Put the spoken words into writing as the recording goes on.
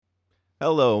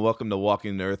Hello, and welcome to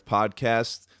Walking the Earth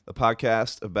podcast, the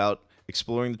podcast about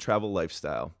exploring the travel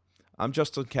lifestyle. I'm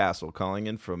Justin Castle, calling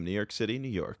in from New York City, New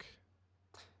York.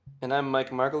 And I'm Mike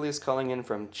Margulies calling in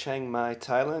from Chiang Mai,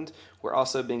 Thailand. We're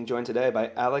also being joined today by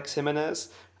Alex Jimenez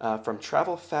from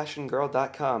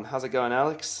TravelFashionGirl.com. How's it going,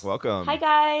 Alex? Welcome. Hi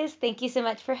guys, thank you so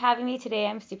much for having me today.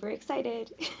 I'm super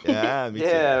excited. Yeah, me too.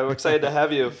 Yeah, we're excited to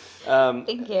have you.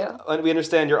 Thank you. And we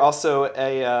understand you're also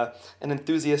an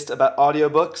enthusiast about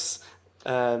audiobooks,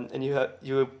 and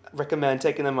you recommend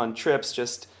taking them on trips.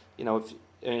 Just if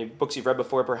any books you've read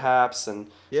before, perhaps, and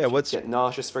Yeah, if you get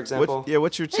nauseous, for example.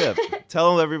 What's your tip?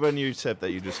 Tell everyone your tip that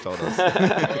you just told us.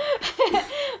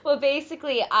 Well,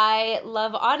 basically, I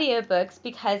love audiobooks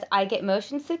because I get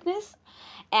motion sickness,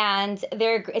 and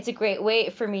it's a great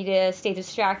way for me to stay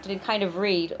distracted and kind of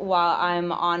read while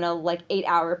I'm on a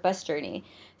 8-hour bus journey.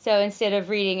 So instead of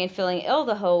reading and feeling ill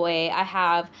the whole way, I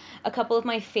have a couple of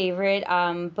my favorite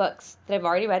books that I've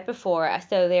already read before.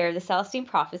 So they're The Celestine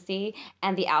Prophecy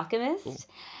and The Alchemist. Ooh.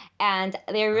 And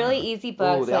they're really easy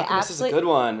books. Oh, The Alchemist is a good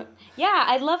one. Yeah,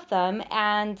 I love them.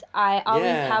 And I always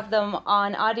have them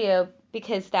on audio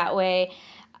because that way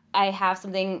I have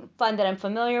something fun that I'm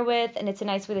familiar with, and it's a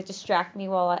nice way to distract me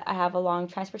while I have a long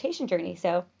transportation journey.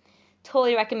 So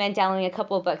totally recommend downloading a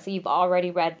couple of books that you've already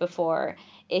read before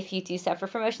if you do suffer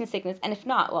from motion sickness. And if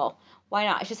not, well, why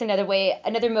not? It's just another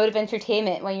mode of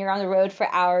entertainment when you're on the road for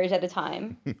hours at a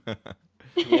time.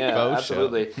 Yeah,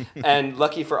 absolutely. And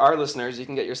lucky for our listeners, you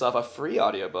can get yourself a free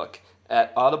audiobook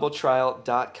at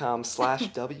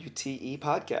audibletrial.com/WTE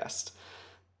podcast.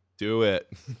 Do it.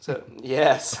 So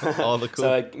yes. All the cool.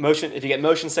 So if you get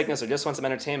motion sickness or just want some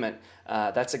entertainment,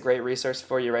 that's a great resource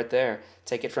for you right there.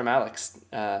 Take it from Alex.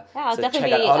 I'll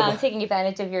definitely be taking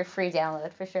advantage of your free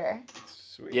download for sure.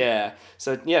 Sweet. Yeah.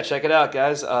 So check it out,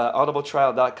 guys.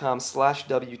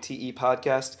 audibletrial.com/WTE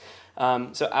podcast.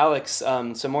 So Alex,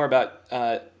 some more about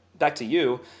back to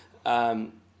you.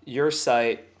 Your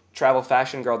site,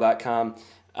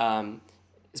 travelfashionGirl.com.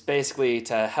 Is basically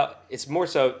to help. It's more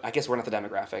so, I guess we're not the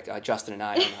demographic. Justin and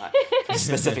I are not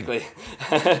specifically,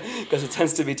 because it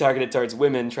tends to be targeted towards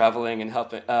women traveling and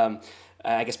helping. I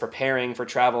guess preparing for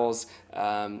travels.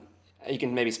 You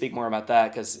can maybe speak more about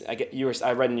that because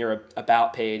I read in your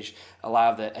about page a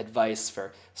lot of the advice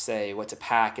for, say, what to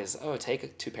pack is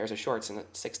take 2 pairs of shorts and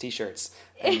 6 t-shirts,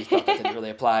 and you thought that didn't really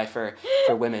apply for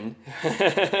women.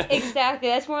 Exactly,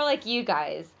 that's more like you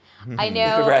guys. I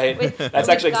know. Right. That's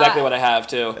actually exactly what I have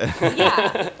too.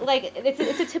 Yeah,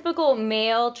 it's a typical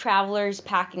male traveler's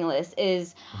packing list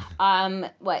is,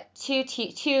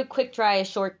 2 quick dry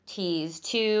short tees,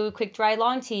 2 quick dry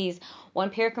long tees,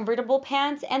 1 pair of convertible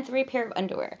pants, and 3 pair of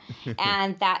underwear,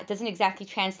 and that doesn't exactly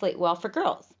translate well for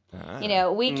girls.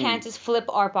 We can't just flip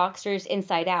our boxers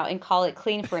inside out and call it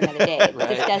clean for another day.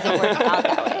 Right. It just doesn't work out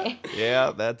that way.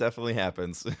 Yeah, that definitely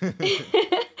happens.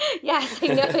 Yes, I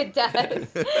know it does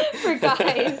for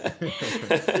guys.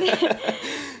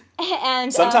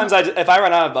 And sometimes if I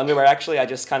run out of underwear, actually, I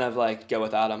just kind of go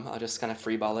without them. I'll just kind of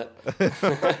free ball it.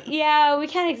 Yeah, we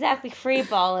can't exactly free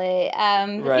ball it.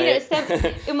 Right.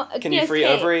 Can you free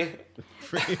ovary?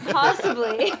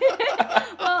 Possibly.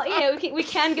 Well, we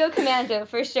can go commando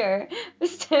for sure.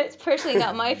 It's personally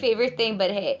not my favorite thing,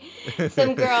 but hey,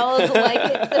 some girls like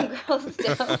it, some girls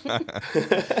don't.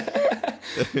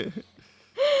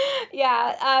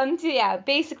 Yeah.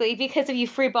 Basically, because of you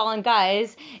freeballing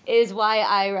guys is why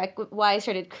I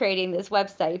started creating this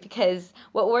website, because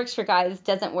what works for guys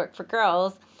doesn't work for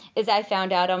girls. Is I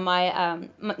found out on my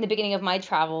the beginning of my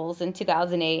travels in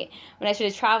 2008 when I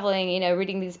started traveling,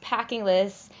 reading these packing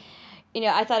lists.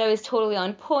 I thought I was totally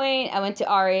on point. I went to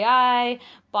REI,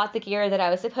 bought the gear that I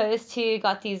was supposed to,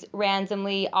 got these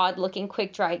randomly odd-looking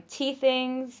quick-dry tea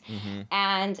things,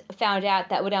 and found out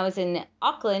that when I was in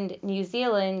Auckland, New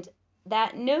Zealand,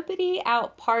 that nobody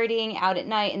out partying out at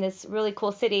night in this really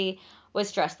cool city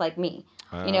was dressed like me.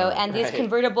 And these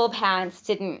convertible pants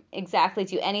didn't exactly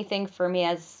do anything for me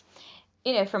as,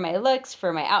 for my looks,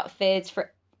 for my outfits,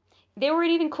 they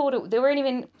weren't even they weren't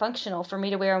even functional for me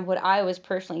to wear on what I was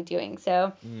personally doing.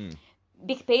 So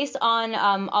based on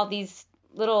all these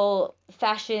little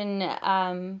fashion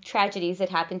tragedies that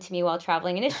happened to me while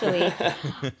traveling initially,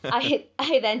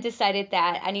 I then decided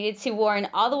that I needed to warn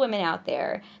all the women out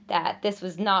there that this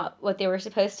was not what they were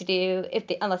supposed to do,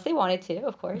 unless they wanted to,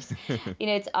 of course.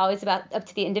 It's always up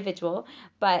to the individual,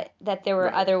 but that there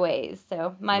were other ways.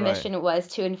 So my mission was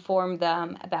to inform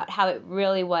them about how it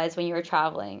really was when you were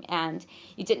traveling, and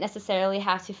you didn't necessarily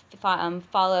have to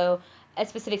follow a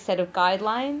specific set of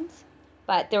guidelines.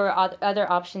 But there were other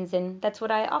options, and that's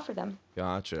what I offer them.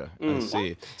 Gotcha. I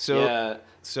see. So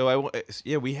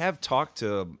we have talked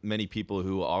to many people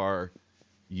who are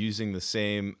using the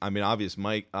same. I mean,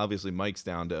 obviously Mike's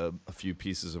down to a few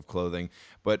pieces of clothing,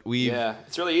 but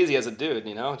it's really easy as a dude,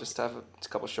 just have a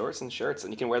couple shorts and shirts,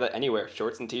 and you can wear that anywhere.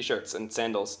 Shorts and t-shirts and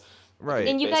sandals. Right.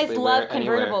 And you guys love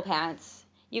convertible pants.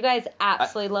 You guys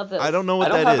absolutely love those. I don't know what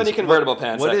that is. I don't have any convertible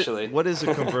pants, actually. What is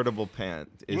a convertible pant?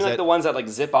 You mean like the ones that like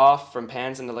zip off from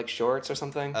pants into like shorts or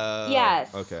something?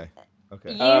 Yes. Okay.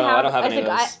 I don't have any of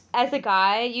those. As a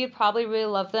guy, you'd probably really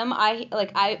love them.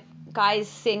 Guys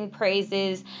sing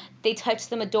praises. They touch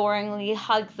them adoringly,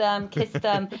 hug them, kiss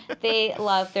them. They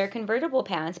love their convertible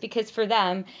pants because for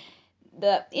them,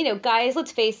 guys,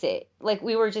 let's face it, like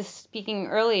we were just speaking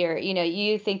earlier,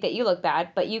 you think that you look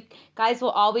bad, but you guys will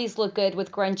always look good with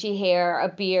grungy hair, a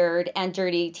beard, and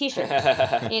dirty t-shirts.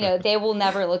 They will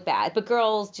never look bad. But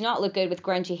girls do not look good with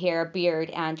grungy hair, a beard,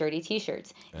 and dirty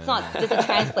t-shirts. It doesn't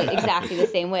translate exactly the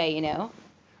same way,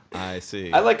 I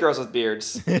see. I like girls with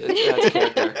beards. That's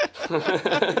character.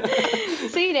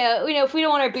 So if we don't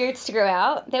want our beards to grow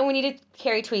out, then we need to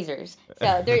carry tweezers.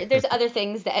 So there's other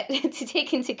things that to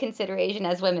take into consideration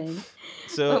as women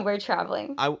when we're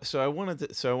traveling. I want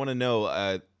to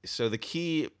know. So the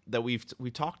key that we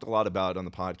talked a lot about on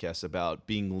the podcast about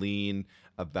being lean,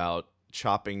 about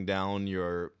chopping down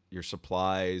your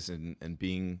supplies and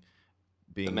being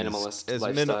the minimalist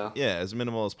lifestyle. As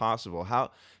minimal as possible.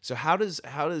 How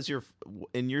does your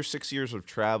in your 6 years of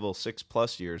travel,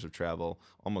 6+ years of travel,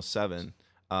 almost 7,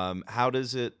 how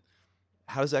does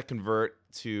that convert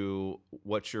to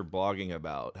what you're blogging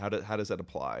about? How does that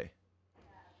apply?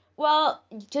 Well,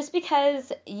 just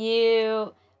because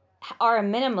you are a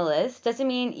minimalist doesn't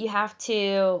mean you have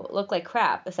to look like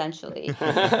crap, essentially.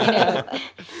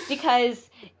 Because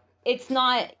it's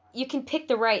not, you can pick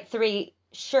the right 3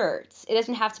 shirts. It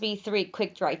doesn't have to be 3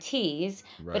 quick dry tees,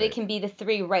 but it can be the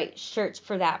 3 right shirts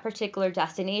for that particular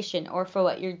destination or for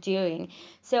what you're doing.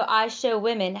 So I show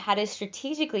women how to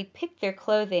strategically pick their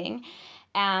clothing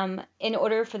in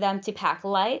order for them to pack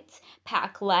light,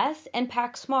 pack less, and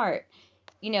pack smart.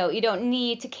 You don't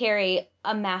need to carry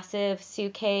a massive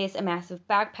suitcase, a massive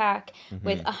backpack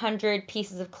with 100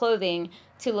 pieces of clothing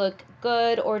to look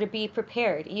good or to be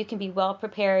prepared. You can be well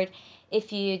prepared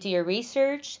if you do your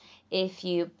research, if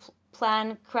you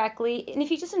plan correctly, and if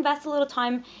you just invest a little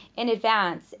time in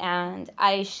advance. And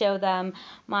I show them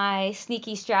my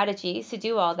sneaky strategies to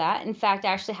do all that. In fact, I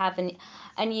actually have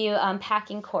a new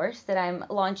packing course that I'm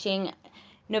launching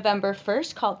November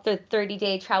 1st called the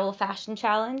 30-Day Travel Fashion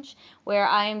Challenge, where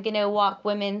I'm going to walk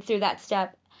women through that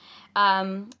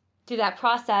through that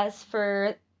process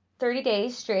for 30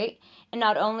 days straight. And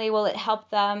not only will it help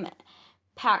them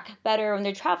pack better when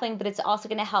they're traveling, but it's also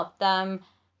going to help them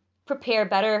prepare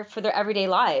better for their everyday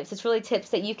lives. It's really tips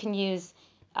that you can use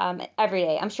every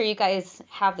day. I'm sure you guys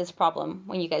have this problem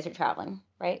when you guys are traveling,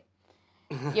 right?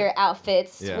 Your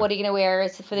outfits, what are you going to wear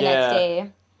for the next day?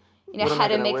 How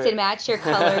to mix and match your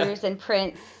colors and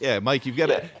prints. Yeah, Mike, you've got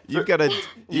a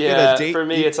date. For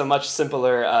me, it's a much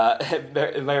simpler,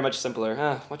 very much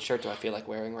simpler. What shirt do I feel like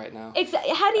wearing right now?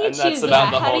 Exactly. How do you choose? That's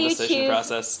about the whole decision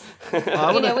process.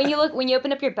 When you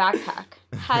open up your backpack,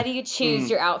 how do you choose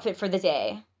your outfit for the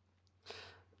day?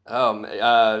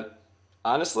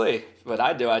 Honestly, what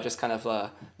I do, I just kind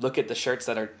of look at the shirts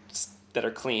that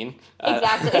are clean.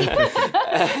 Exactly.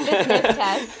 The sniff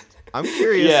test. I'm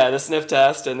curious. Yeah, the sniff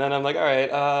test, and then I'm like, all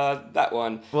right, that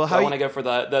one. Well, do I want to go for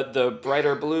the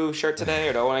brighter blue shirt today,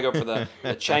 or do I want to go for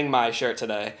the Chiang Mai shirt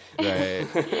today? Right.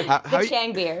 The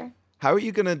Chiang beer. How are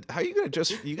you gonna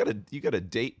just you got a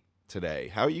date today?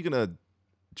 How are you gonna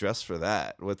dress for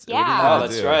that? What are you gonna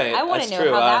that's do? right. I want to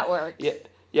know how that works.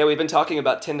 Yeah, we've been talking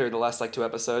about Tinder the last 2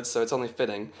 episodes, so it's only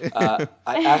fitting. I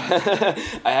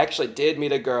actually did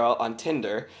meet a girl on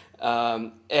Tinder,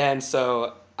 and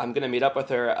so I'm going to meet up with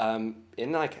her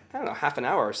in half an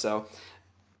hour or so.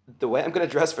 The way I'm going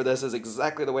to dress for this is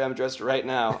exactly the way I'm dressed right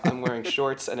now. I'm wearing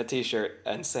shorts and a t-shirt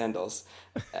and sandals.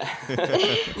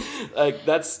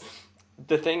 That's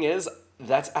the thing is,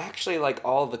 that's actually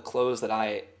all the clothes that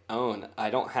I own.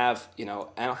 I don't have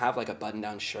like a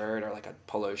button-down shirt or like a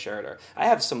polo shirt, or I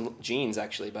have some jeans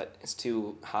actually, but it's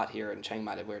too hot here in Chiang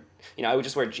Mai to wear. I would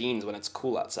just wear jeans when it's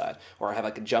cool outside, or I have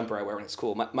like a jumper I wear when it's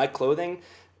cool. My clothing,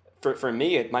 for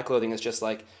me, my clothing is just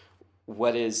like,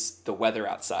 what is the weather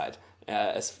outside?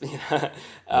 If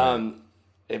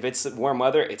it's warm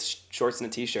weather, it's shorts and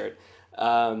a t-shirt,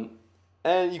 and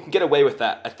you can get away with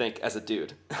that, I think, as a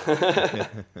dude.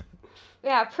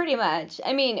 Yeah, pretty much.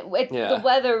 I mean, the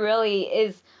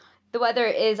weather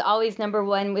is always number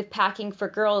one with packing for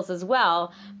girls as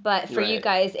well. But for you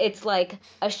guys, it's like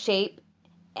a shape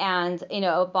and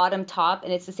a bottom top,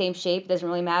 and it's the same shape. It doesn't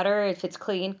really matter if it's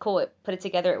clean, cool. Put it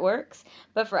together, it works.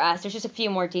 But for us, there's just a few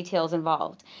more details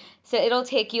involved. So it'll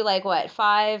take you like what,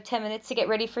 5-10 minutes to get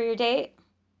ready for your date?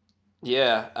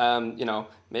 Yeah,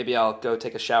 maybe I'll go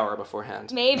take a shower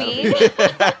beforehand. Maybe.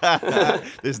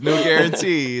 There's no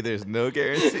guarantee. There's no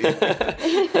guarantee.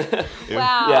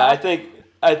 Wow. Yeah, I think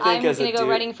I'm as a gonna go dude,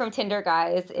 running from Tinder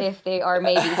guys if they are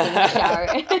maybe taking a shower.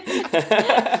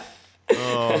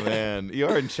 Oh man, you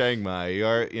are in Chiang Mai. You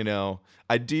are,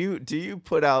 do you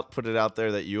put it out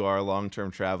there that you are a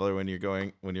long-term traveler when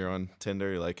you're on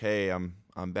Tinder? You're like, hey, I'm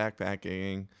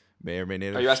backpacking, may or may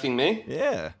not. Are you asking me?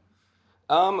 Yeah.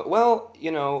 Well,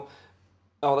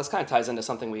 this kind of ties into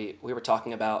something we were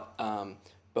talking about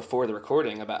before the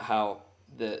recording about how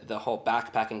the whole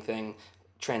backpacking thing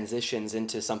transitions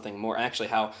into something more. Actually,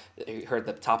 how you heard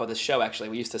the top of the show, actually,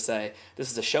 we used to say, this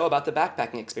is a show about the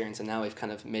backpacking experience, and now we've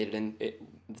kind of made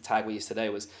the tag we used today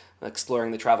was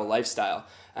exploring the travel lifestyle.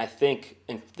 I think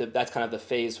that's kind of the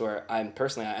phase where I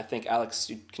think, Alex,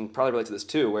 you can probably relate to this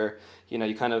too, where,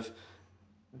 you kind of,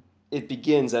 it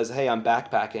begins as, hey, I'm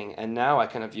backpacking, and now I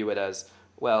kind of view it as,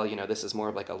 well, this is more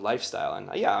of like a lifestyle, and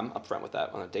yeah, I'm upfront with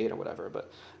that on a date or whatever,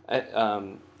 but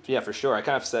yeah, for sure. I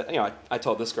kind of said, I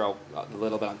told this girl a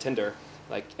little bit on Tinder,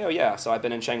 like, yeah, so I've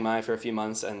been in Chiang Mai for a few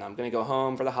months, and I'm going to go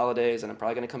home for the holidays, and I'm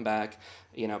probably going to come back.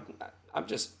 I'm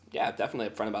just, yeah, definitely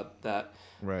upfront about that.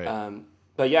 Right.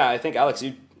 But yeah, I think, Alex,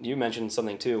 you mentioned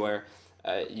something too, where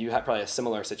you had probably a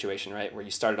similar situation, right? Where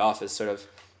you started off as sort of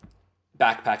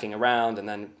backpacking around and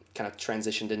then kind of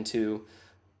transitioned into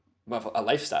a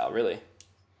lifestyle, really.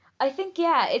 I think,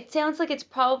 yeah, it sounds like it's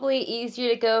probably easier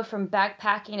to go from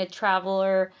backpacking to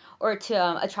traveler or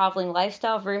to a traveling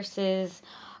lifestyle versus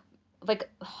like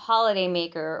holiday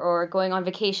maker or going on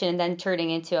vacation and then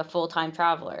turning into a full-time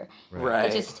traveler. Right.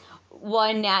 It just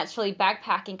one naturally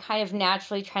backpacking kind of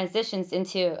naturally transitions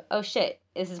into, oh shit,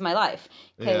 this is my life.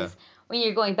 Because when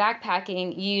you're going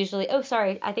backpacking, you usually, oh,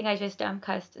 sorry, I think I just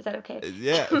cussed. Is that okay?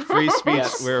 Yeah, free speech.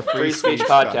 Yes. We're a free speech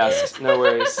podcast. No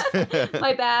worries.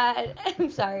 My bad.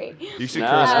 I'm sorry. You should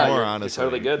curse more, you're honestly.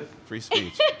 totally good. Free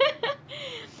speech.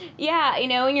 Yeah,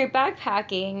 when you're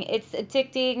backpacking, it's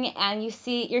addicting, and you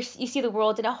see the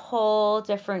world in a whole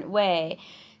different way.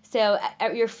 So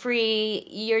you're free.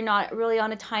 You're not really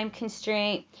on a time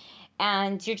constraint.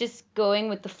 And you're just going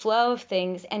with the flow of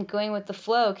things, and going with the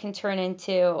flow can turn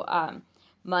into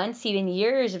months, even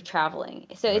years of traveling.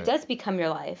 So Right. It does become your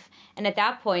life. And at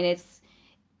that point,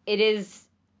 it is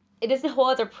a whole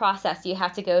other process you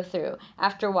have to go through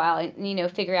after a while,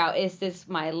 and figure out, is this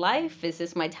my life? Is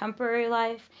this my temporary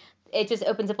life? It just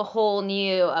opens up a whole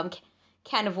new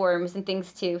can of worms and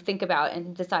things to think about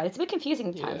and decide. It's a bit confusing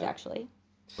at times, actually.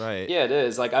 Right. Yeah, it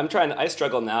is. Like, I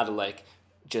struggle now to like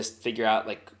just figure out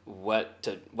like what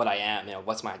I am,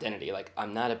 what's my identity. Like,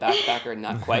 I'm not a backpacker,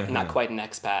 not quite an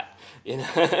expat,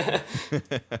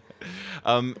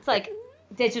 It's like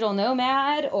digital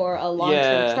nomad or a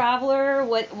long-term traveler.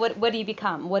 What do you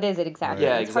become? What is it exactly?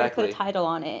 Yeah, It's hard to put a exactly. title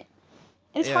on it.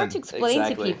 And it's hard to explain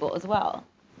to people as well.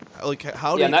 Like,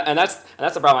 how do Yeah, you... and that's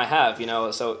the problem I have,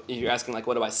 So you're asking, like,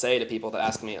 what do I say to people that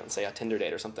ask me, let's say, a Tinder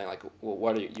date or something, like, well,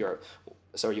 what are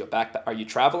so are you are you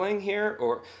traveling here?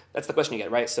 Or that's the question you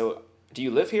get, right? So do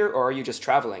you live here, or are you just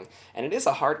traveling? And it is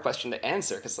a hard question to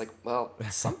answer, because, like, well,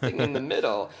 it's something in the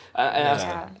middle. And I was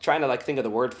trying to, like, think of the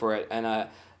word for it. And I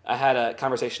had a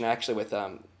conversation actually with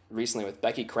recently with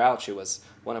Becky Crouch, who was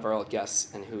one of our old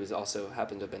guests and who's also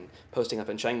happened to have been posting up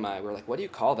in Chiang Mai. We're like, what do you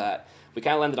call that? We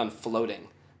kind of landed on floating.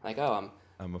 Like, oh,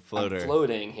 I'm a floater. I'm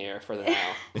floating here for the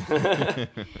now.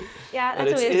 Yeah, But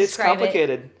that's a way to it's describe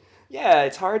complicated. Yeah,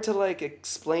 it's hard to like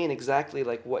explain exactly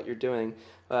like what you're doing.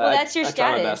 Well, that's your I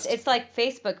try my status. best. It's like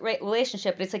Facebook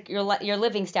relationship. It's like your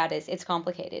living status. It's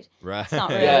complicated. Right. It's not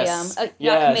really Yes. not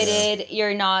Yes. committed.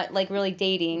 You're not like really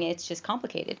dating. It's just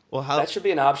complicated. Well, how... That should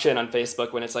be an option on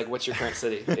Facebook when it's like, what's your current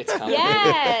city? It's complicated.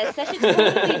 Yes, that should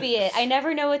totally be it. I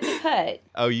never know what to put.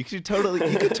 Oh, you could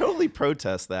totally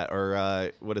protest that,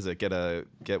 or what is it?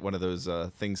 Get one of those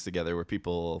things together where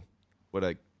people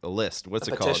a list. What's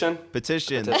it petition? called?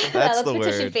 Petition. Petition. That's Let's the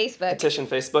petition word. Facebook. Petition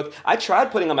Facebook. I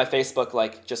tried putting on my Facebook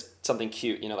like just something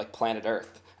cute, like Planet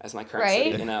Earth as my current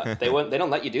Right? city. They don't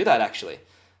let you do that actually.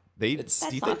 Do you That's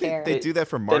think not fair. they do that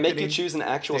for They marketing? make you choose an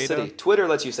actual data? city. Twitter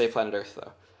lets you say Planet Earth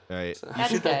though. Right. So-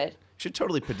 That's good. Should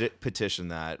totally petition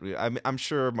that. I'm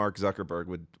sure Mark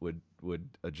Zuckerberg would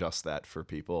adjust that for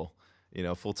people.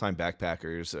 Full-time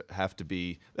backpackers have to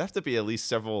be at least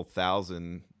several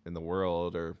thousand in the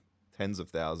world, or tens of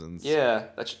thousands. Yeah,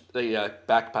 that's the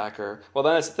backpacker. Well,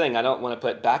 then that's the thing. I don't want to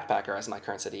put backpacker as my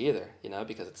current city either,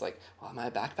 because it's like, well, am I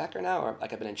a backpacker now? Or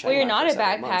like I've been in Chiang Well, you're Mai not for a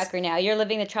several months. backpacker now. You're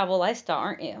living the travel lifestyle,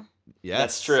 aren't you? Yes.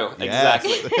 That's true. Yes.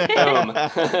 Exactly. Boom.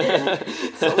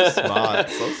 So smart.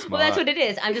 So smart. Well, that's what it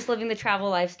is. I'm just living the travel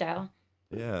lifestyle.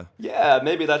 Yeah. Yeah,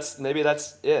 maybe that's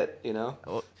it.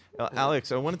 Well,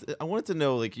 Alex, I wanted to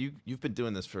know, like, you've been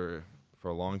doing this for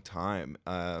a long time.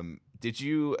 Did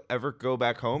you ever go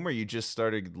back home, or you just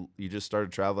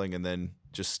started traveling and then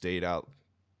just stayed out?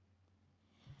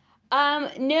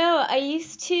 No, I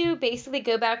used to basically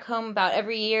go back home about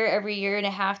every year and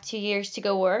a half, 2 years to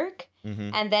go work,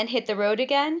 and then hit the road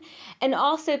again. And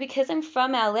also because I'm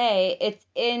from LA,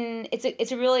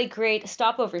 it's a really great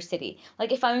stopover city.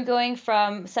 Like if I'm going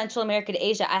from Central America to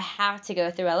Asia, I have to go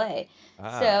through LA.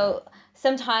 So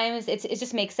sometimes it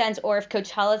just makes sense. Or if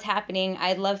Coachella's happening,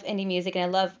 I love indie music and I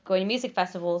love going to music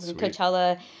festivals. Sweet. And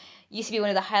Coachella used to be one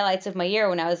of the highlights of my year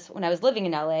when I was living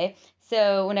in LA.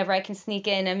 So whenever I can sneak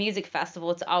in a music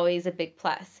festival, it's always a big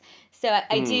plus. So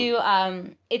I do.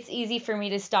 It's easy for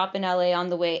me to stop in LA on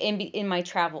the way in my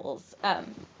travels.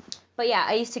 But yeah,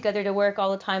 I used to go there to work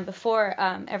all the time before,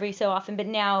 every so often. But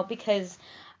now because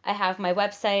I have my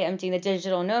website, I'm doing the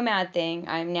digital nomad thing.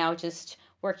 I'm now just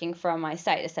working from my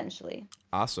site essentially.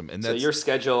 Awesome. And So your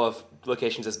schedule of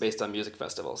locations is based on music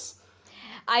festivals.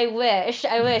 I wish.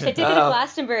 I did go to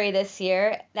Glastonbury this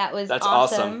year. That's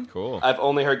awesome. Cool.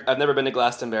 I've never been to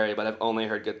Glastonbury, but I've only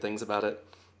heard good things about it.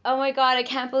 Oh my God, I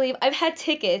can't believe I've had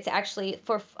tickets actually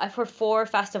for 4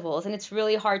 festivals, and it's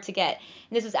really hard to get.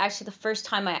 And this was actually the first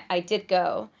time I did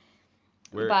go.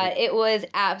 But it was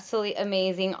absolutely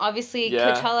amazing. Obviously,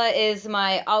 Yeah. Coachella is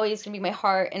always going to be my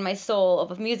heart and my soul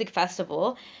of a music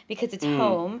festival because it's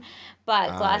home.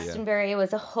 But Glastonbury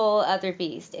was a whole other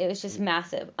beast. It was just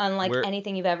massive, unlike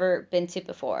anything you've ever been to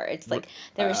before. It's like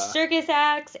there were circus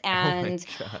acts and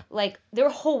like there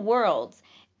were whole worlds.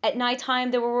 At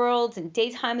nighttime there were worlds, and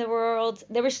daytime there were worlds.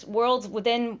 There were worlds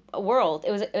within a world.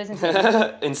 It was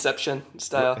insane. Inception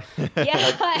style.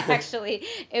 Yeah, actually,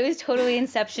 it was totally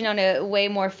Inception on a way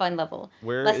more fun level.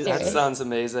 That sounds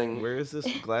amazing. Where is this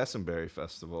Glastonbury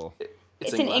festival?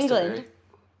 It's in England.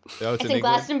 Oh, it's in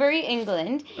Glastonbury,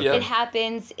 England. Yep. It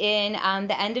happens in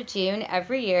the end of June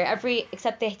every year.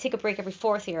 Except they take a break every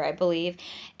 4th year, I believe.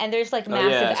 And there's like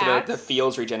massive so acts. the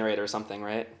fields regenerate or something,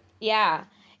 right? Yeah.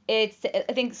 I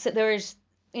think so there's,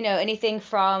 anything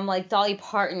from like Dolly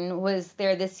Parton was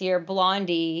there this year,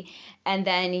 Blondie, and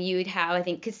then you would have, I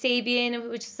think,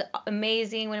 Kasabian, which is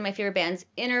amazing, one of my favorite bands,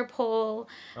 Interpol,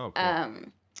 Oh, cool.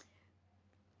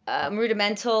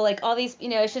 Rudimental, like all these,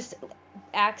 it's just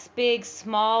acts, big,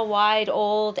 small, wide,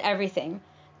 old, everything.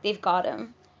 They've got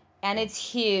them. And it's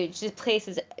huge. This place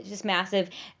is just massive.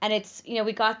 And it's,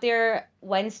 we got there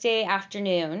Wednesday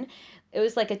afternoon. It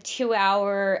was like a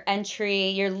 2-hour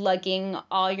entry. You're lugging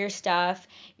all your stuff,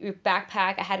 your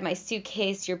backpack. I had my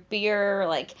suitcase, your beer,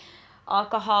 like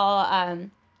alcohol,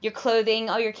 your clothing,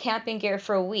 all your camping gear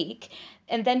for a week.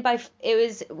 And then we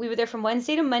were there from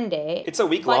Wednesday to Monday. It's a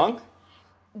week long?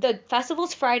 The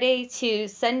festival's Friday to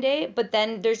Sunday, but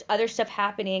then there's other stuff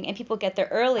happening and people get there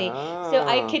early. So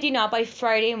I kid you not, by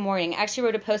Friday morning, I actually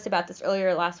wrote a post about this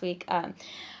earlier last week.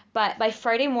 But by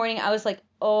Friday morning, I was like,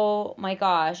 oh my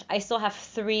gosh, I still have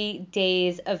 3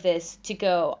 days of this to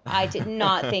go. I did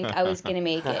not think I was going to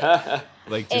make it.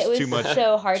 Like just it was too much,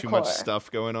 so hardcore. Too much stuff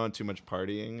going on, too much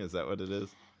partying. Is that what it is?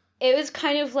 It was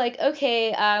kind of like,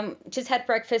 okay, just had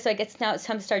breakfast, so I guess now it's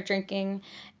time to start drinking.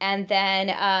 And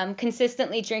then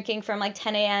consistently drinking from like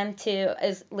 10 a.m. to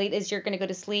as late as you're going to go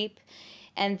to sleep.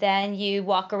 And then you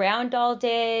walk around all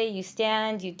day, you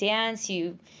stand, you dance,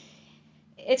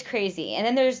 it's crazy. And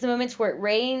then there's the moments where it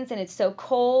rains and it's so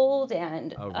cold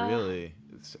and Oh, really?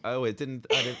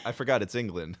 I forgot it's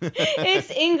England.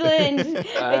 It's England.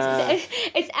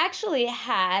 It's actually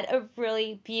had a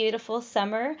really beautiful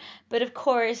summer, but of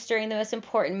course during the most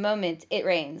important moments it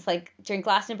rains. Like during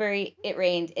Glastonbury it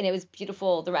rained and it was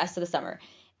beautiful the rest of the summer.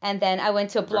 And then I went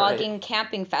to a blogging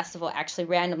camping festival actually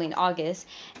randomly in August,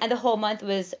 and the whole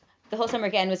summer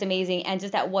again was amazing, and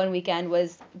just that one weekend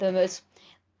was the most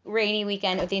rainy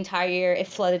weekend of the entire year. It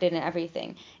flooded in and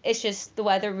everything. It's just the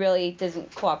weather really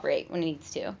doesn't cooperate when it needs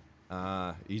to.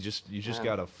 You just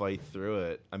gotta fight through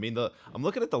it. I mean, I'm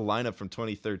looking at the lineup from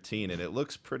 2013, and it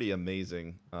looks pretty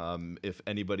amazing. If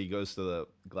anybody goes to the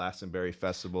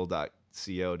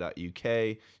glastonburyfestival.co.uk, you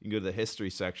can go to the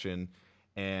history section,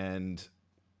 and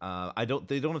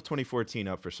they don't have 2014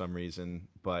 up for some reason,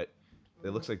 but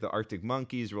it looks like the Arctic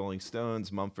Monkeys, Rolling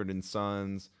Stones, Mumford and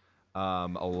Sons.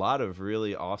 A lot of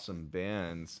really awesome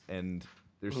bands, and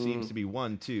there seems to be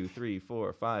 1, 2, 3,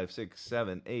 4, 5, 6,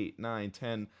 7, 8, 9,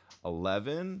 10,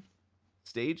 11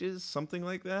 stages, something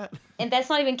like that. And that's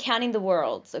not even counting the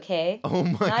worlds, okay? Oh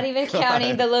my Not even God.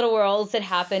 counting the little worlds that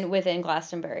happen within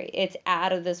Glastonbury. It's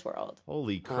out of this world.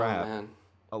 Holy Oh, crap. man.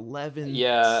 11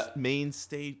 Yeah. main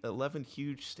stage, 11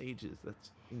 huge stages.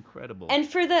 That's incredible. And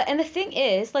the thing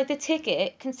is, like, the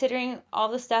ticket, considering all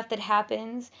the stuff that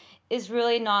happens, is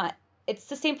really not. It's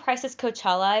the same price as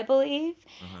Coachella, I believe,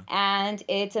 and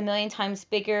it's a million times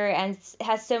bigger and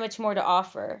has so much more to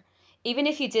offer. Even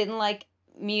if you didn't like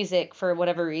music for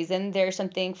whatever reason, there's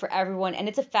something for everyone, and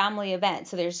it's a family event.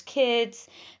 So there's kids,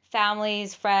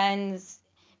 families, friends,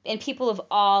 and people of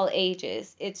all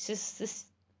ages. It's just this.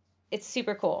 It's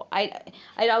super cool.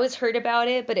 I'd always heard about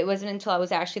it, but it wasn't until I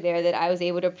was actually there that I was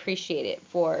able to appreciate it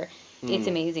for its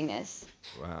amazingness.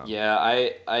 Wow. Yeah,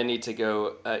 I need to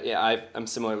go. I'm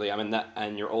similarly. I'm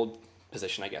in your old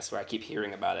position, I guess, where I keep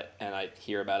hearing about it and I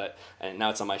hear about it, and now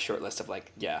it's on my short list of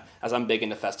like, as I'm big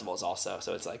into festivals also,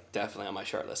 so it's like definitely on my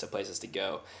short list of places to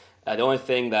go. The only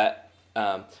thing that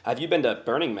have you been to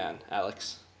Burning Man,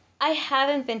 Alex? I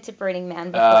haven't been to Burning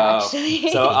Man before, actually.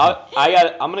 So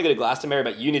I'm gonna go to Glastonbury,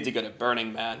 but you need to go to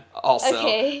Burning Man also.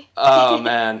 Okay. Oh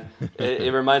man,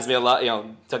 it reminds me a lot.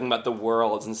 Talking about the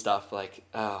worlds and stuff. Like,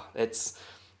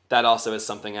 that also is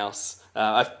something else.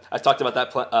 I've talked about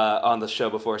that on the show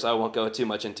before, so I won't go too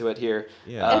much into it here.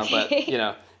 Yeah. Okay.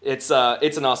 But it's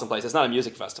an awesome place. It's not a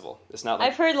music festival. It's not.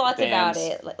 Like I've heard lots bands.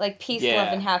 about it, like peace, Yeah.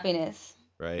 love, and happiness.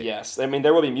 Right. Yes, I mean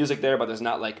there will be music there, but there's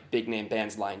not like big name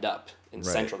bands lined up and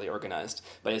Right. centrally organized.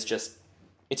 But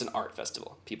it's an art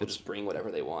festival. People just bring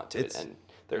whatever they want to it, and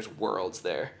there's worlds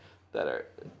there that are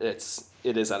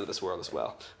it is out of this world as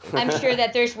well. I'm sure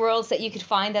that there's worlds that you could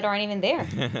find that aren't even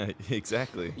there.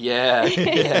 Exactly. Yeah,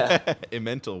 yeah. In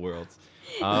mental worlds.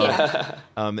 Yeah.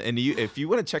 And if you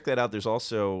want to check that out, there's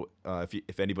also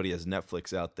if anybody has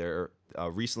Netflix out there,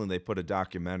 recently they put a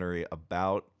documentary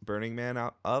about Burning Man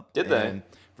up. Did they? And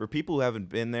for people who haven't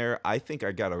been there, I think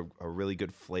I got a really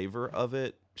good flavor of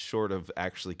it, short of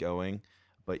actually going.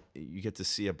 But you get to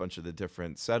see a bunch of the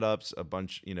different setups, a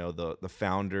bunch, the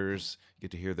founders, you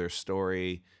get to hear their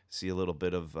story, see a little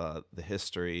bit of the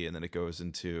history, and then it goes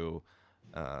into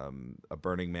a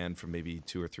Burning Man from maybe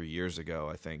 2 or 3 years ago,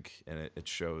 I think, and it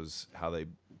shows how they,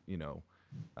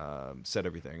 set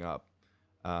everything up.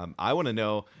 I want to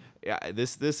know,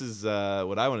 this is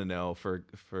what I want to know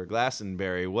for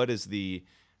Glastonbury. What is the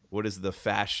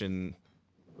fashion?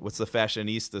 What's the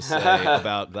fashionista say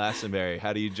about Glastonbury?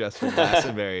 How do you dress for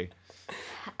Glastonbury?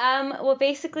 Well,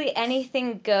 basically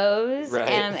anything goes, Right.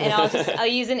 And I'll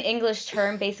use an English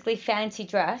term, basically fancy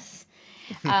dress,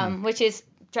 which is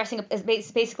dressing up as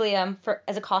basically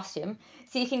as a costume.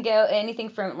 So you can go anything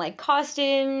from like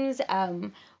costumes,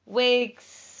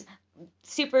 wigs,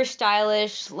 super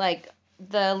stylish, like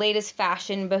the latest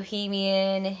fashion,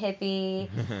 bohemian, hippie,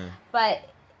 but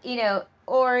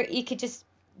or you could just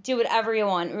do whatever you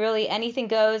want. Really, anything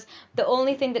goes. The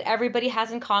only thing that everybody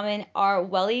has in common are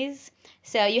wellies.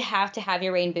 So you have to have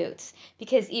your rain boots,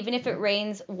 because even if it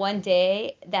rains one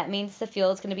day, that means the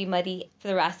field's going to be muddy for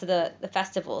the rest of the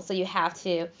festival. So you have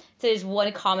to. So there's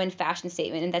one common fashion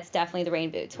statement, and that's definitely the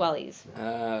rain boots, wellies.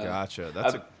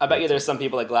 Gotcha. I bet you there's some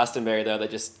people at Glastonbury though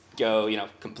that just go,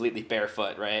 completely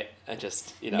barefoot, right? And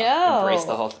just, No. embrace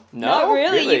the whole. No, Not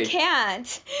really. You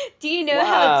can't. Do you know Wow.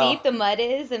 how deep the mud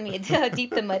is? I mean, how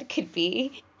deep the mud could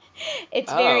be.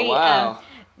 It's very. Wow.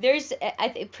 There's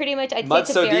pretty much. I'd Mud's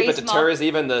say so it's a very deep it small. deters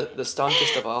even the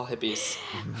staunchest of all hippies.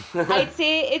 I'd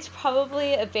say it's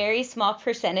probably a very small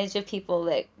percentage of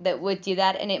people that would do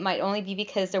that, and it might only be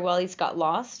because their wellies got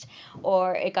lost,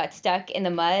 or it got stuck in the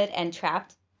mud and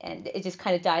trapped, and it just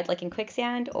kind of died like in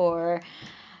quicksand, or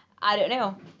I don't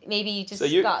know. Maybe you just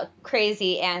got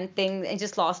crazy and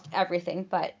just lost everything.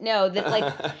 But no,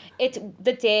 it's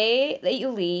the day that you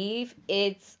leave.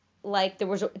 It's like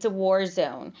it's a war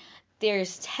zone.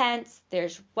 There's tents,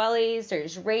 there's wellies,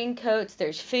 there's raincoats,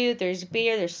 there's food, there's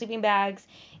beer, there's sleeping bags.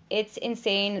 It's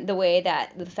insane the way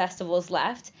that the festival's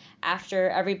left after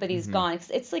everybody's gone.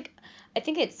 It's like, I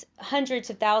think it's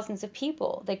hundreds of thousands of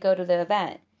people that go to the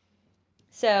event.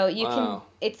 So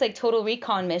it's like total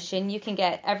recon mission. You can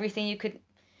get everything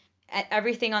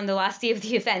everything on the last day of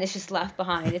the event is just left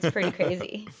behind. It's pretty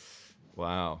crazy.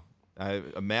 Wow.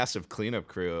 A massive cleanup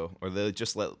crew, or they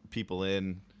just let people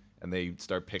in and they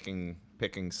start picking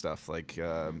stuff, like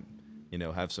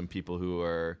have some people who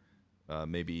are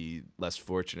maybe less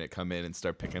fortunate come in and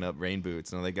start picking up rain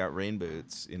boots. Now they got rain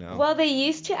boots, you know. Well, they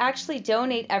used to actually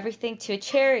donate everything to a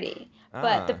charity,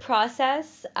 but the Ah.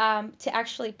 process to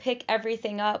actually pick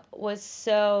everything up was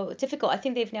so difficult. I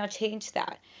think they've now changed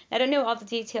that. I don't know all the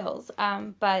details,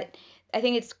 but I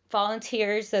think it's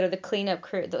volunteers that are the cleanup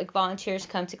crew. Like volunteers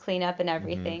come to clean up and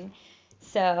everything.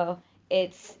 So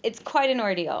it's quite an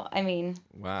ordeal. I mean,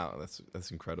 Wow,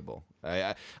 that's incredible.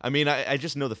 I mean, I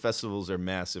just know the festivals are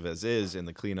massive as is, and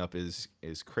the cleanup is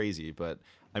crazy. But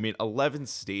I mean, 11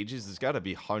 stages. There's got to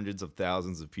be hundreds of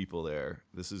thousands of people there.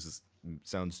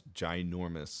 Sounds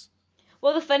ginormous.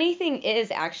 well, the funny thing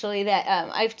is actually that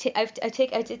I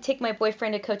did take my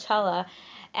boyfriend to Coachella,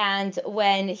 and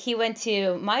when he went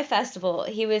to my festival,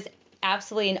 he was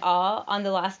absolutely in awe on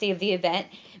the last day of the event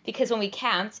because when we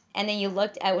camped and then you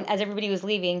looked at as everybody was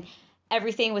leaving,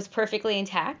 everything was perfectly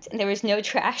intact and there was no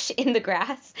trash in the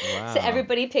grass. Wow. So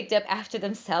everybody picked up after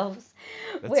themselves.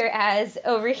 That's- Whereas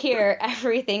over here,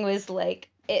 everything was like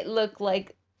it looked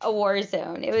like a war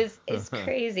zone. It's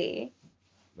crazy.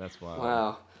 That's wild.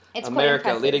 Wow. It's quite America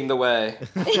impressive. leading the way.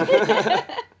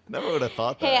 Never would have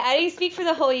thought that. Hey, I didn't speak for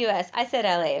the whole U.S. I said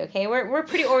L.A. Okay, we're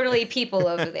pretty orderly people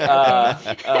over there.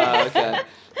 Okay? Okay.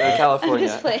 Go to I'm California.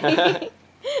 just playing.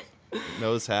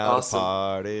 Knows how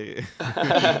Awesome. to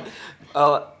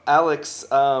party. Alex,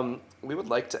 we would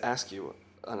like to ask you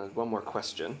one more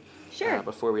question. Sure.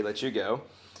 Before we let you go.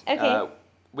 Okay.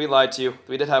 We lied to you.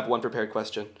 We did have one prepared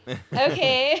question.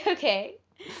 Okay.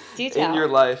 Do tell. In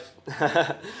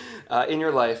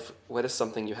your life, what is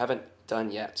something you haven't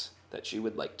done yet that you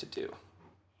would like to do?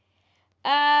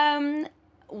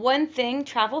 One thing,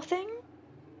 travel thing.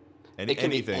 It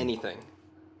can Anything. be anything.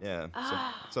 Yeah.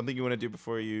 Something you want to do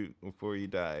before you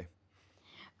die.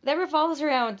 That revolves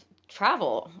around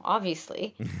travel,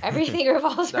 obviously. Everything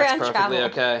revolves That's around perfectly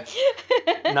travel.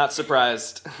 okay. Not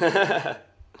surprised.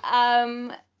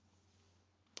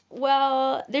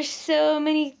 Well, there's so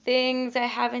many things I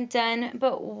haven't done,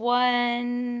 but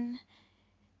one.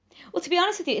 Well, to be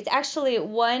honest with you, it's actually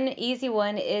one easy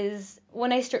one is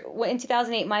when in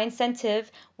 2008, my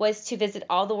incentive was to visit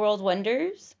all the world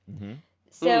wonders. Mm-hmm.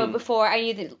 So before I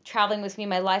knew that traveling was going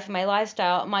to be my life and my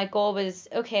lifestyle, my goal was,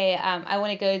 okay, I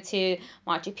want to go to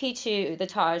Machu Picchu, the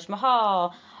Taj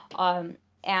Mahal,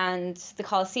 and the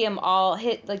Colosseum,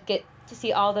 get to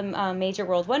see all the major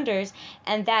world wonders.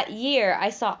 And that year, I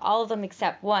saw all of them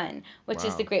except one, which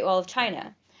is Wow. the Great Wall of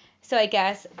China. So I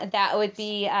guess that would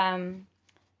be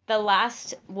the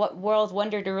last world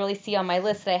wonder to really see on my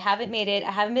list. That I haven't made it. I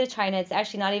haven't been to China. It's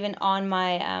actually not even on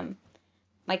my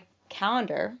my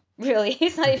calendar. Really,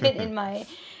 it's not even in my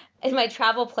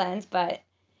travel plans. But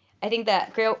I think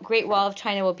that Great Wall of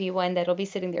China will be one that'll be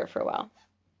sitting there for a while.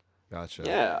 Gotcha.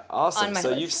 Yeah, awesome. On my So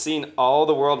list. you've seen all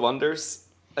the world wonders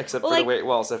except Well, for the like- Great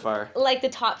Wall so far. Like the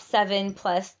top 7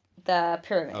 plus the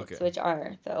pyramids, Okay. which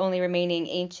are the only remaining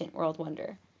ancient world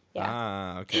wonder. Yeah.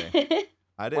 Ah, okay.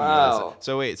 I didn't Wow. realize that.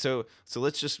 So wait, so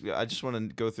I just want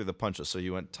to go through the punch list. So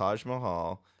you went Taj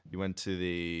Mahal, you went to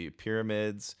the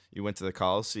pyramids, you went to the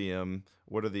Colosseum.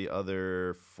 What are the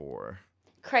other 4?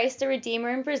 Christ the Redeemer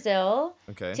in Brazil,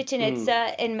 Okay. Chichen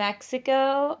Itza in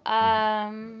Mexico.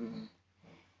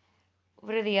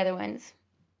 What are the other ones?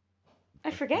 I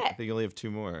I forget. think you only have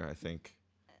 2 more, I think.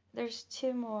 There's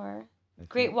 2 more. I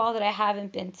Great think. Wall that I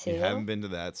haven't been to. You haven't been to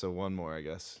that, so 1 more, I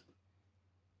guess.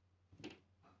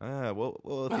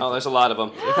 Well, if Oh, there's a lot of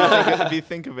them. if you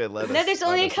think of it, let us. No, there's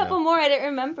only a let us know. couple more I don't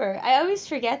remember. I always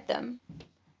forget them.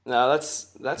 No,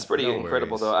 that's pretty No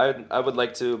incredible worries. though. I would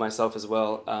like to myself as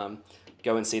well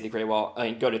go and see the Great Wall. I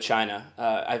mean, go to China.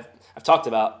 I've talked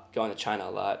about going to China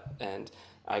a lot, and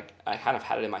I kind of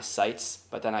had it in my sights,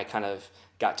 but then I kind of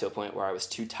got to a point where I was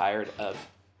too tired of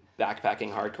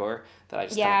backpacking hardcore that I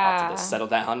just kind of opted Yeah. to settle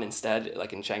down instead,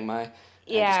 like in Chiang Mai, and just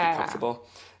Yeah. be comfortable.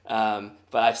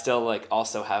 But I still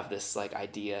also have this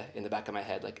idea in the back of my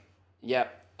head,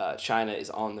 China is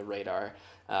on the radar.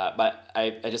 But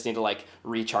I just need to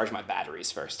recharge my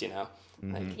batteries first, Yeah,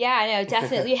 I know,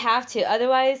 definitely you have to.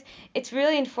 Otherwise, it's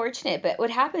really unfortunate. But what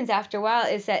happens after a while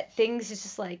is that things is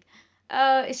just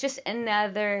oh, it's just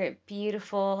another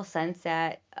beautiful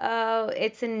sunset. Oh,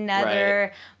 it's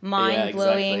another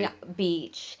mind-blowing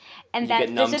beach. And You that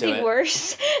get there's numb to nothing it.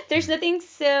 worse. There's nothing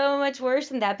so much worse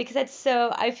than that because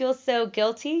I feel so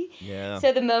guilty. Yeah.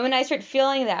 So the moment I start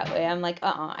feeling that way, I'm like,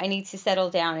 I need to settle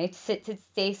down. I need to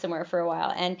stay somewhere for a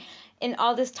while. And in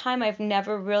all this time, I've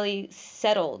never really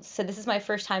settled. So this is my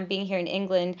first time being here in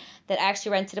England that I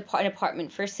actually rented an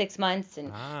apartment for 6 months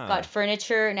and got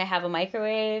furniture and I have a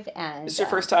microwave. And This is your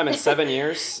first time in 7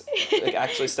 years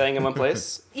actually staying in one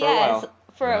place for a yes, while.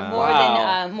 for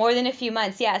Wow. more than a few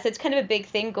months. Yeah, so it's kind of a big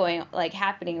thing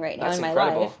happening right now That's in my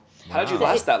incredible. life. How did you Wow.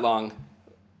 last that long?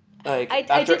 Like, I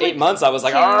after did, 8 like, months, I was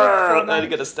like, 2 or 4 "Arr, I months.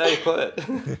 gotta stay put."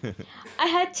 I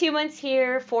had 2 months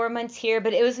here, 4 months here,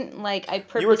 but it wasn't like I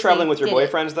purposely You were traveling with your did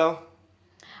it. boyfriends, though?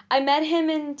 I met him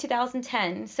in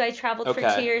 2010, so I traveled for 2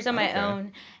 Okay. years on my Okay.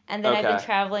 own, and then I've been Okay.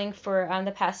 traveling for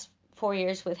the past 4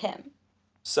 years with him.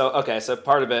 So, okay, so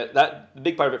part of it, the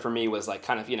big part of it for me was like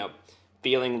kind of,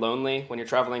 feeling lonely when you're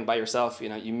traveling by yourself.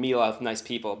 You meet a lot of nice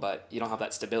people, but you don't have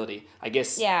that stability. I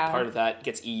guess Yeah. part of that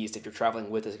gets eased if you're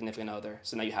traveling with a significant other.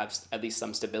 So now you have at least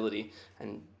some stability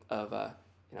and of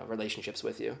relationships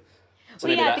with you. So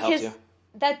Well, maybe yeah, that helps because you.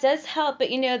 that does help, but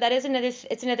that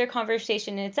is another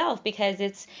conversation in itself, because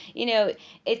it's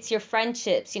your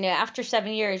friendships. After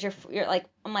 7 years, you're like,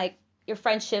 I'm like, your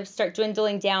friendships start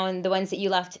dwindling down, the ones that you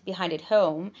left behind at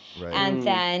home, Right. and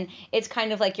then it's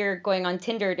kind of like you're going on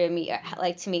Tinder to meet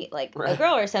like a Right.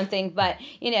 girl or something. But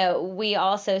we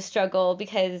also struggle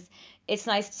because we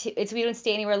don't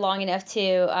stay anywhere long enough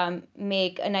to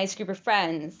make a nice group of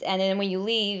friends, and then when you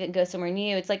leave and go somewhere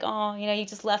new, it's like, oh, you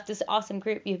just left this awesome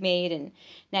group you've made, and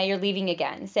now you're leaving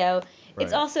again. So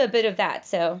it's Right. also a bit of that.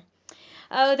 So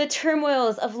the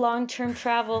turmoils of long-term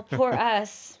travel, poor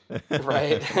us.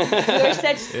 Right. We're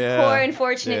such Yeah, poor,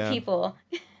 unfortunate yeah. people.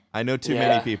 I know too Yeah.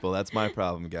 many people. That's my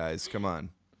problem, guys. Come on.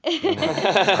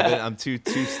 I'm too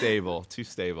stable. Too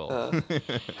stable.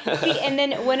 See, and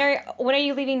then when are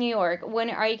you leaving New York? When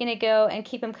are you gonna go and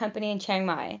keep him company in Chiang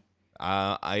Mai?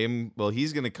 I am. Well,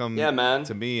 he's gonna come Yeah, man.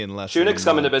 to me in less than Shunik's a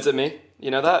coming to month. visit me.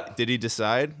 You know that? Did he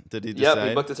decide? Did he Yep, decide?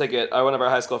 we booked a ticket. One of our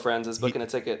high school friends is booking a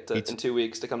ticket in 2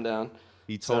 weeks to come down.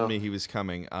 He told So- me he was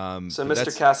coming. So, but Mr.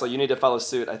 that's- Castle, you need to follow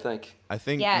suit, I think. I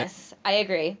think Yes, I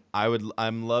agree.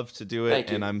 I'm love to do it, Thank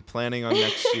you. and I'm planning on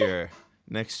next year.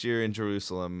 Next year in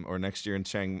Jerusalem, or next year in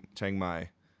Chiang Mai.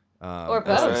 Or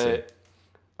as both. they say. Right.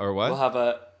 Or what? We'll have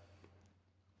a...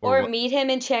 Or what? meet him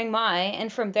in Chiang Mai,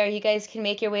 and from there you guys can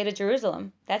make your way to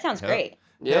Jerusalem. That sounds Hell- great.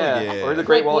 Yeah, yeah. or the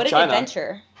Great Wall What of an China.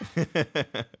 adventure.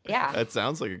 Yeah. That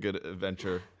sounds like a good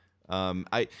adventure.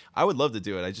 I would love to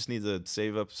do it. I just need to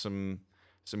save up some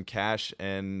cash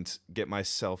and get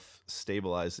myself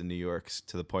stabilized in New York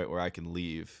to the point where I can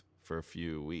leave for a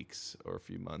few weeks or a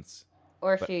few months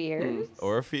Or a few years.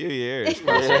 or a few years.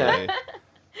 Possibly.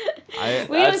 We don't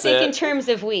That's think it. in terms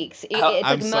of weeks. It's I'm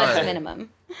like months sorry.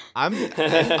 minimum.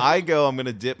 If I go, I'm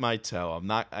gonna dip my toe. I'm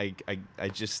not.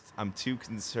 I'm too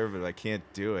conservative. I can't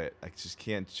do it. I just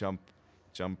can't jump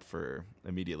for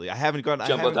immediately. I haven't gone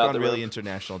without the really rope.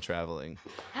 international traveling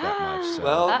that much. So.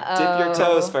 Well, dip your Uh-oh.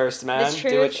 toes first, man. The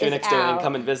Do what truth is Shunik's doing. out.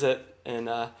 Come and visit and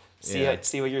see Yeah.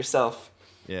 see what yourself.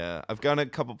 Yeah, I've gone a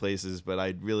couple places, but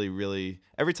I really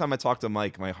every time I talk to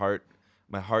Mike, my heart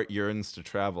yearns to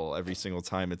travel every single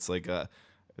time. It's like a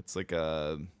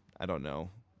I don't know.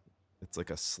 It's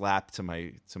like a slap to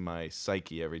my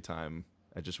psyche every time.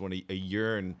 I just want to I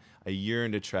yearn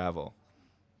to travel.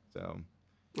 So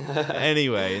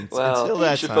anyway, Well, until you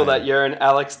that should time, feel that urine.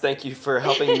 Alex, thank you for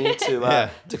helping me to Yeah.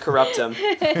 to corrupt him.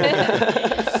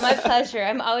 My pleasure.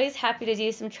 I'm always happy to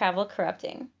do some travel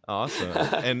corrupting.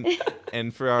 Awesome.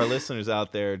 And for our listeners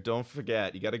out there, don't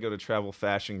forget, you got to go to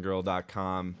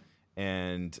travelfashionGirl.com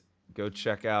and go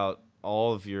check out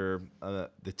all of your the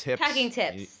tips. Packing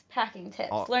tips.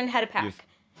 all- Learn how to pack.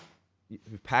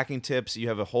 You've packing tips. You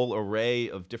have a whole array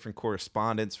of different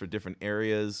correspondents for different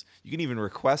areas. You can even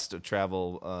request a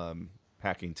travel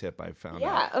packing tip. I found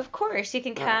Yeah, out. of course. You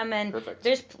can come and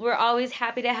perfect. we're always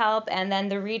happy to help, and then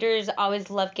the readers always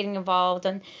love getting involved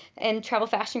and Travel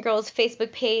Fashion Girls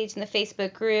Facebook page and the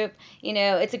Facebook group.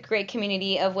 It's a great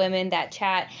community of women that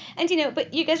chat. And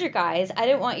but you guys are guys. I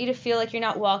don't want you to feel like you're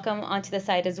not welcome onto the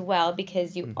site as well,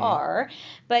 because you are.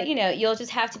 But you'll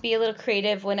just have to be a little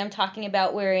creative when I'm talking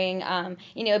about wearing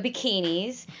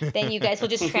bikinis. Then you guys will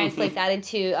just translate that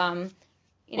into Well,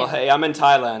 hey, I'm in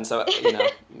Thailand, so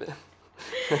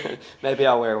maybe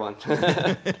I'll wear one.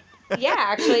 Yeah,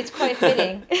 actually it's quite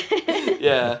fitting.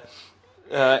 Yeah.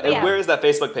 And Yeah. where is that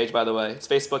Facebook page, by the way? It's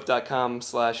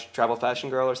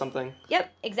facebook.com/travelfashiongirl or something.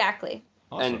 Yep, exactly.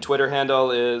 Awesome. And Twitter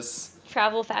handle is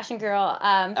Travel Fashion Girl,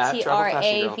 Travel Fashion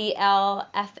Girl.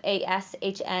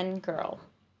 TRAVLFASHN Girl.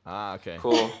 Okay.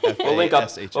 cool. We'll link up.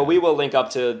 FASHN. Well, we will link up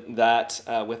to that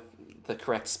with the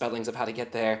correct spellings of how to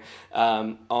get there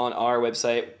on our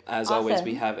website. As always, Awesome.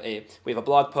 we have a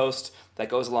blog post that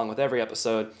goes along with every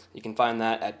episode. You can find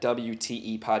that at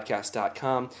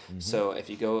wtepodcast.com. So if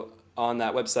you go on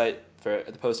that website for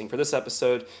the posting for this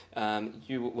episode,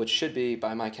 which should be,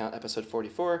 by my count, episode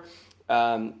 44.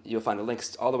 You'll find the links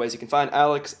to all the ways you can find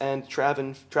Alex and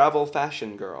Travel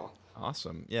Fashion Girl.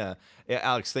 Awesome. Yeah.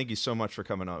 Alex, thank you so much for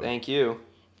coming on. Thank you.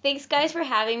 Thanks, guys, for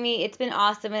having me. It's been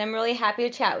awesome, and I'm really happy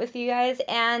to chat with you guys.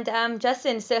 And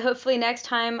Justin, so hopefully next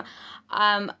time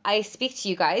I speak to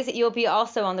you guys, you'll be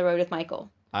also on the road with Michael.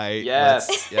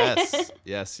 Yes.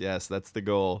 Yes. That's the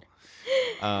goal.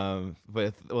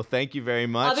 But thank you very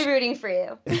much. I'll be rooting for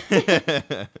you.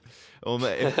 Well,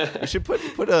 we should put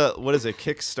a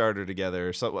Kickstarter together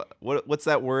or something. What's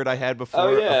that word I had before?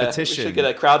 Oh yeah, a petition. We should get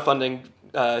a crowdfunding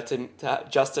to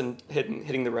Justin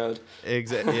hitting the road.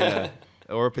 Exactly. Yeah.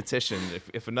 Or a petition.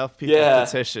 If enough people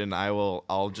petition,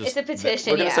 I'll just. It's a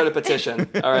petition. We're gonna start a petition.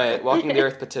 All right, Walking the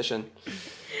Earth petition.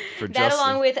 For that Justin.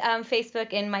 along with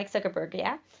Facebook and Mike Zuckerberg.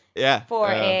 Yeah. Yeah. For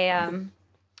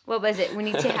what was it? We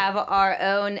need to have our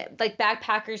own, like,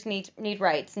 backpackers need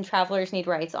rights and travelers need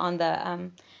rights on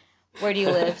the where do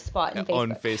you live spot in Facebook.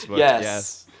 On Facebook.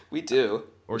 Yes. We do.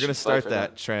 We're gonna start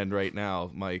that trend right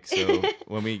now, Mike. So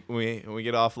when we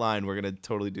get offline, we're gonna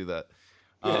totally do that.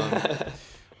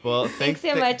 Well, thanks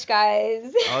so much,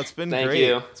 guys. Oh, it's been Thank great.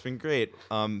 you. It's been great.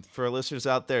 For our listeners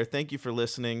out there, thank you for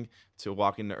listening to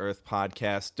Walking the Earth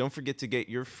podcast. Don't forget to get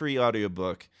your free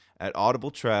audiobook at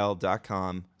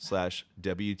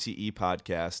audibletrial.com/WTE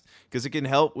podcast because it can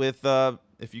help with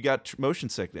if you got motion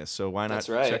sickness. So why not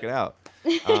check it out?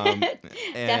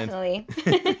 Definitely.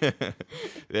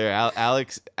 There,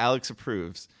 Alex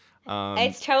approves.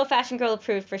 It's Travel Fashion Girl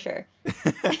approved for sure.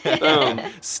 Boom.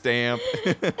 Stamp.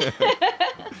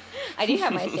 I do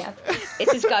have my stamp.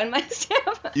 It's just gotten my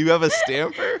stamp. You have a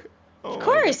stamper? Oh, of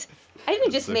course. I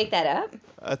didn't just make that up.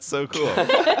 That's so cool.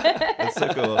 That's so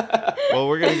cool. Well,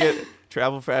 we're gonna get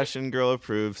Travel Fashion Girl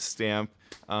approved stamp.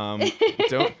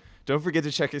 Don't forget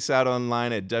to check us out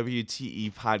online at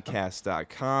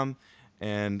WTEpodcast.com.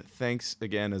 And thanks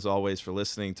again, as always, for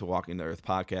listening to Walking the Earth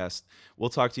podcast. We'll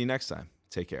talk to you next time.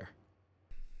 Take care.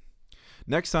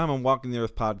 Next time on Walking the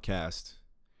Earth podcast,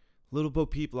 Little Bo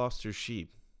Peep lost her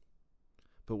sheep.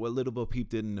 But what Little Bo Peep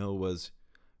didn't know was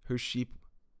her sheep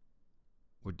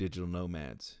were digital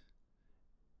nomads.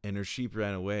 And her sheep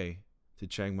ran away to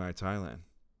Chiang Mai, Thailand.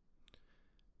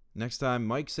 Next time,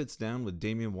 Mike sits down with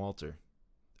Damian Walter,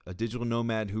 a digital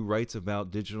nomad who writes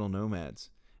about digital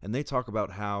nomads. And they talk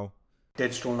about how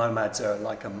digital nomads are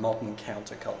like a modern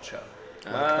counterculture.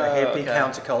 Like the hippie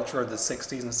counterculture of the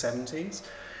 60s and 70s.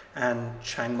 And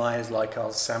Chiang Mai is like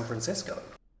our San Francisco.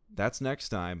 That's next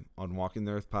time on Walking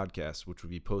the Earth podcast, which will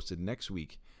be posted next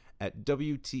week at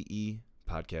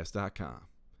WTEpodcast.com.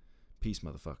 Peace,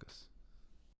 motherfuckers.